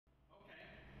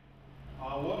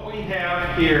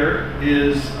have here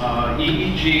is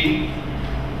EEG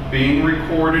being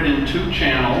recorded in 2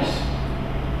 channels,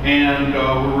 and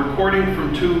we're recording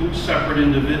from 2 separate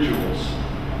individuals.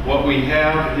 What we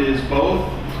have is both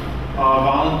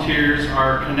volunteers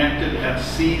are connected at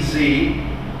CZ,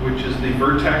 which is the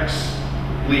vertex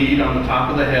lead on the top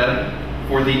of the head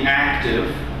for the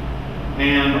active,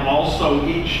 and also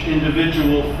each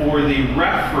individual for the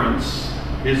reference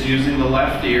is using the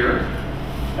left ear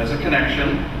as a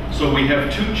connection. So we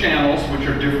have 2 channels, which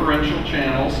are differential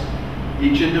channels,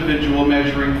 each individual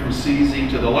measuring from CZ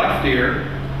to the left ear.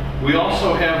 We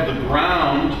also have the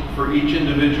ground for each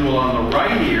individual on the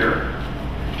right ear,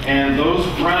 and those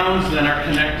grounds then are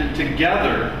connected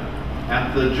together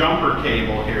at the jumper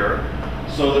cable here,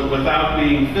 so that without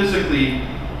being physically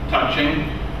touching,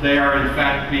 they are in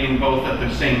fact being both at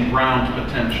the same ground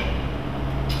potential.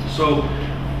 So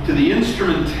to the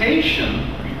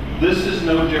instrumentation, this is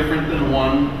no different than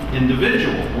one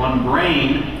individual, one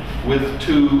brain with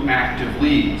 2 active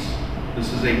leads.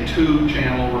 This is a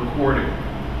 2-channel recording.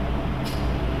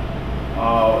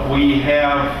 We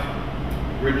have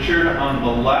Richard on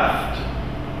the left,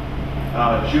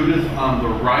 Judith on the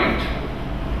right.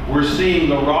 We're seeing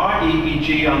the raw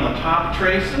EEG on the top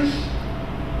traces.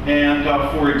 And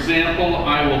for example,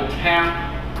 I will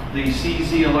tap the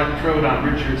CZ electrode on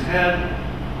Richard's head,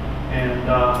 and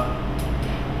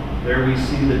there we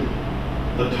see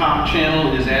that the top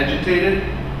channel is agitated.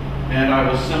 And I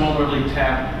will similarly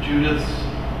tap Judith's,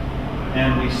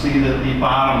 and we see that the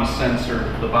bottom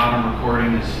sensor, the bottom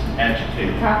recording, is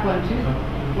agitated. Top one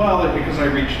too? Well, because I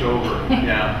reached over,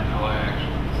 yeah. No, I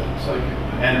actually, sounds like it.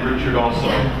 And Richard also.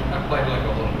 I played like a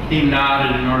little. He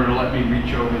nodded in order to let me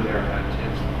reach over there. I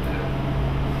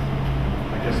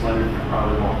I guess Leonard could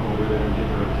probably walk over there and give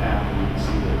her a tap, and you can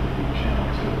see the channel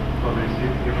too.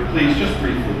 Please, just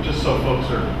briefly, just so folks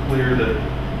are clear that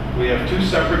we have 2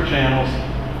 separate channels.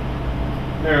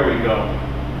 There we go.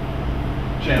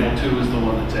 Channel 2 is the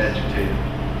one that's agitated.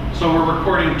 So we're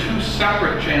recording 2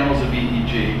 separate channels of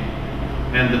EEG,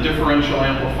 and the differential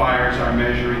amplifiers are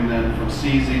measuring then from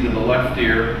CZ to the left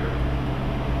ear,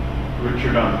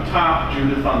 Richard on the top,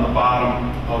 Judith on the bottom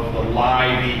of the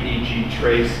live EEG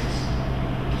traces.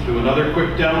 Do another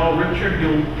quick demo. Richard,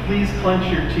 you'll please clench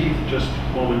your teeth just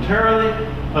momentarily.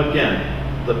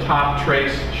 Again, the top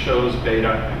trace shows beta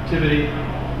activity.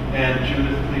 And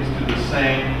Judith, please do the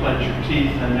same. Clench your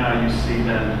teeth, and now you see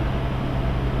then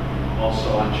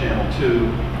also on channel 2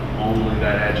 only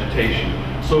that agitation.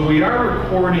 So we are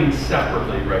recording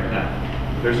separately right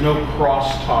now. There's no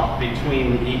crosstalk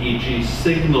between the EEG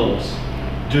signals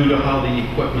due to how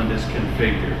the equipment is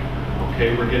configured.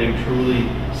 Okay, we're getting truly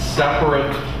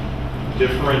separate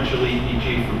differential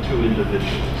EEG from 2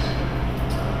 individuals.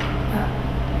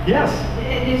 Yes?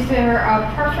 Is there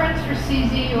a preference for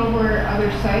CZ over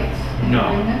other sites?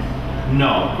 No.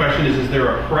 No. The question is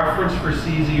there a preference for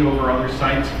CZ over other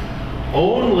sites?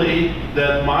 Only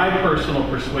that my personal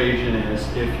persuasion is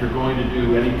if you're going to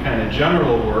do any kind of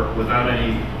general work without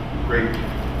any great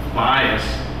bias,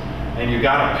 and you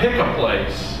got to pick a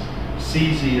place,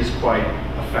 CZ is quite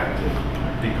effective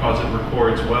because it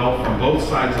records well from both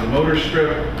sides of the motor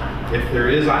strip. If there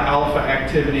is alpha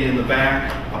activity in the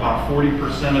back, about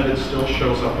 40% of it still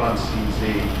shows up on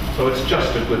CZ. So it's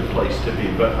just a good place to be,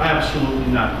 but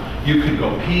absolutely not. You could go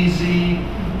PZ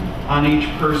on each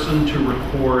person to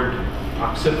record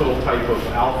occipital type of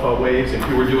alpha waves. If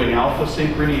you were doing alpha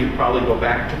synchrony, you'd probably go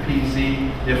back to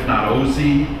PZ, if not OZ.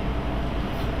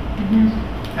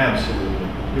 Absolutely.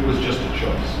 It was just a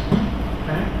choice.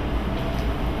 Okay?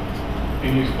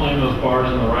 Can you explain those bars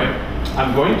on the right?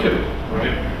 I'm going to.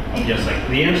 Right? Yes,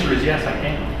 the answer is yes, I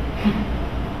can.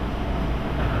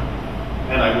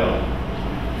 And I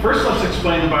will. First, let's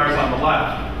explain the bars on the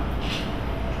left.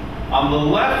 On the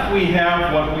left, we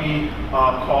have what we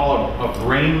call a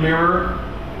brain mirror.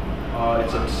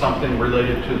 It's something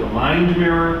related to the mind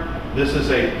mirror. This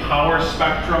is a power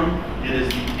spectrum. It is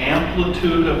the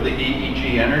amplitude of the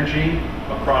EEG energy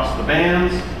across the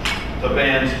bands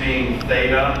being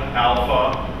theta,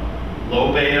 alpha,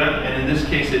 low beta, and in this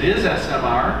case it is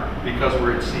SMR because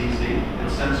we're at CZ.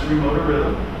 It's sensory motor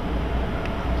rhythm.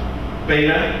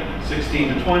 Beta,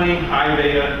 16 to 20, high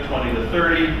beta, 20 to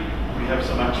 30. We have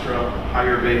some extra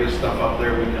higher beta stuff up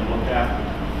there we can look at.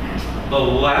 The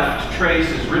left trace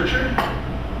is Richard,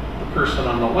 the person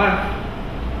on the left.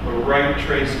 The right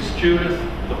trace is Judith,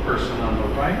 the person on the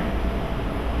right.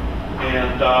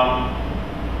 And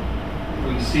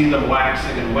we see them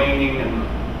waxing and waning and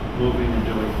moving and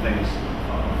doing things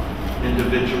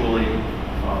individually,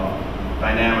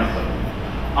 dynamically.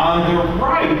 On the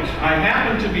right, I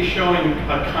happen to be showing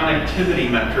a connectivity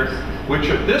metric, which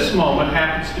at this moment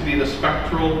happens to be the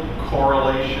spectral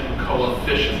correlation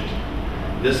coefficient.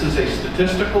 This is a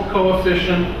statistical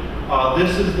coefficient.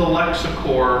 This is the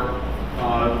Lexicor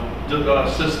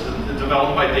system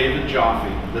developed by David Jaffe.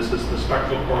 This is the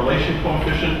spectral correlation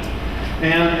coefficient.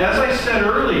 And as I said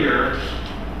earlier,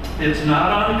 it's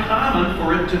not uncommon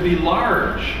for it to be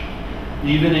large,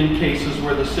 even in cases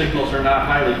where the signals are not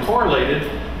highly correlated.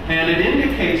 And it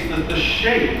indicates that the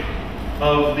shape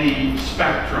of the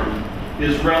spectrum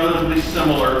is relatively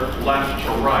similar left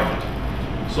to right.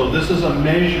 So this is a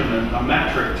measurement, a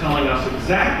metric telling us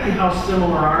exactly how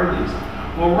similar are these.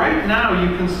 Well, right now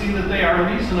you can see that they are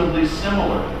reasonably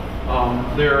similar.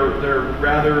 They're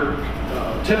rather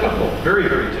typical, very,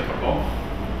 very typical.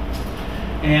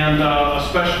 And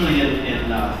especially in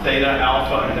theta,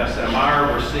 alpha, and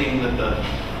SMR, we're seeing that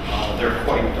they're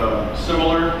quite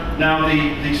similar. Now,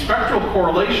 the spectral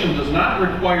correlation does not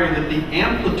require that the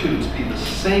amplitudes be the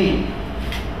same.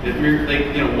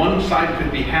 One side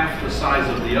could be half the size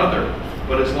of the other,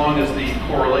 but as long as the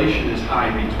correlation is high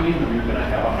between them, you're going to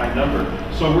have a high number.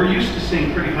 So we're used to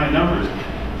seeing pretty high numbers.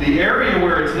 The area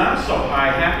where it's not so high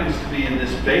happens to be in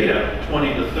this beta,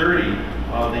 20 to 30.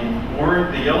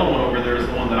 The yellow one over there is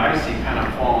the one that I see kind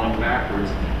of falling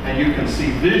backwards. And you can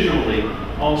see visually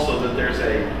also that there's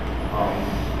a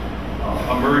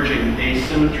emerging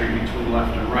asymmetry between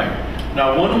left and right.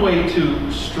 Now, one way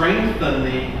to strengthen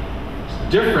the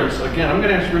difference, again, I'm going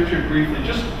to ask Richard briefly,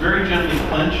 just very gently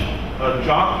clench,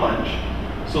 jaw clench,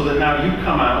 so that now you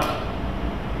come out.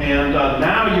 And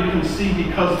now you can see,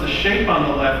 because the shape on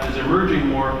the left is emerging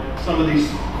more, some of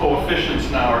these coefficients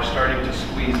now are starting to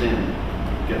squeeze in,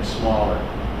 get smaller.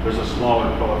 There's a smaller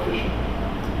coefficient.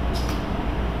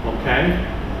 Okay?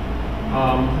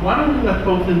 Why don't we let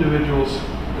both individuals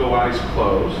go eyes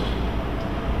closed?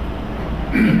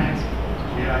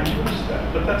 Yeah, I noticed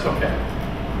that, but that's okay.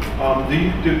 What do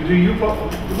you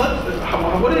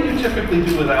typically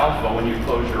do with alpha when you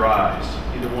close your eyes?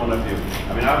 Either one of you.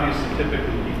 I mean, obviously,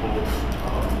 typically people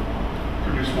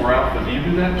produce more alpha. Do you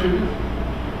do that too?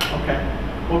 Okay.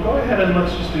 Well, go ahead and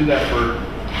let's just do that for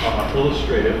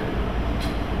illustrative.